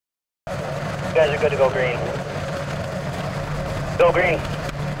guys are good to go green. Go green.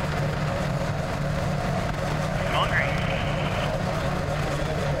 Going green.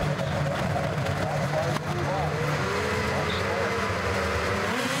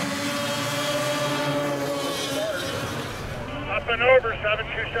 Up and over,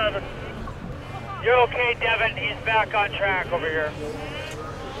 727. You're okay, Devin. He's back on track over here.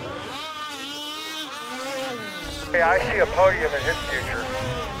 Hey, I see a podium in his future.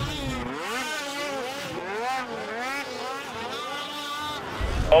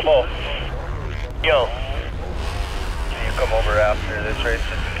 Homo. Yo. Can you come over after this race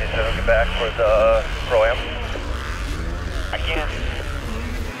just in case I don't get back for the Pro-Am? I can't.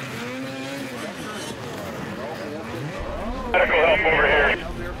 Medical help over here.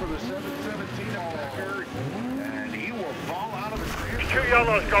 Two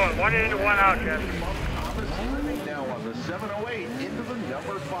yellows going, one in and one out, Jeff. Now on the 708 into the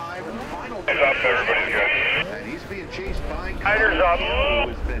number 5 and final. He's up, everybody's good. And he's being chased by Hyder's up. who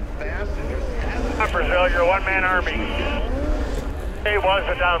has been fast and just hasn't. Brazil, you're a one-man army. He was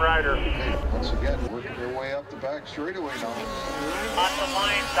a downrider. Once again, working their way up the back straightaway now. Lots of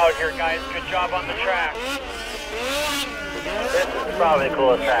lines out here, guys. Good job on the track. This is probably the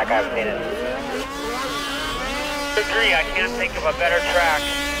coolest track I've seen it. I agree, I can't think of a better track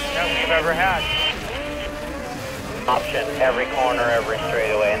that we've ever had. Option, every corner, every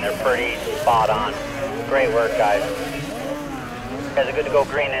straightaway, and they're pretty spot on. Great work, guys. You guys are good to go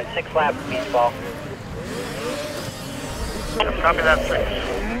green in 6 laps, beach ball. Copy that, 6.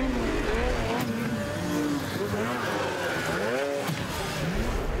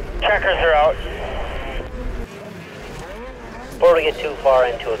 Checkers are out. Before we get too far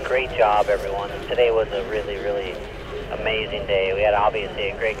into it, great job, everyone. Today was a really, really amazing day. We had obviously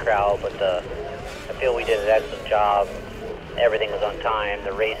a great crowd, but I feel we did an excellent job. Everything was on time.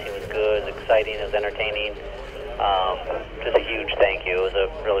 The racing was good, it was exciting, it was entertaining. Just a huge thank you. It was a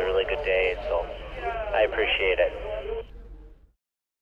really, really good day, so I appreciate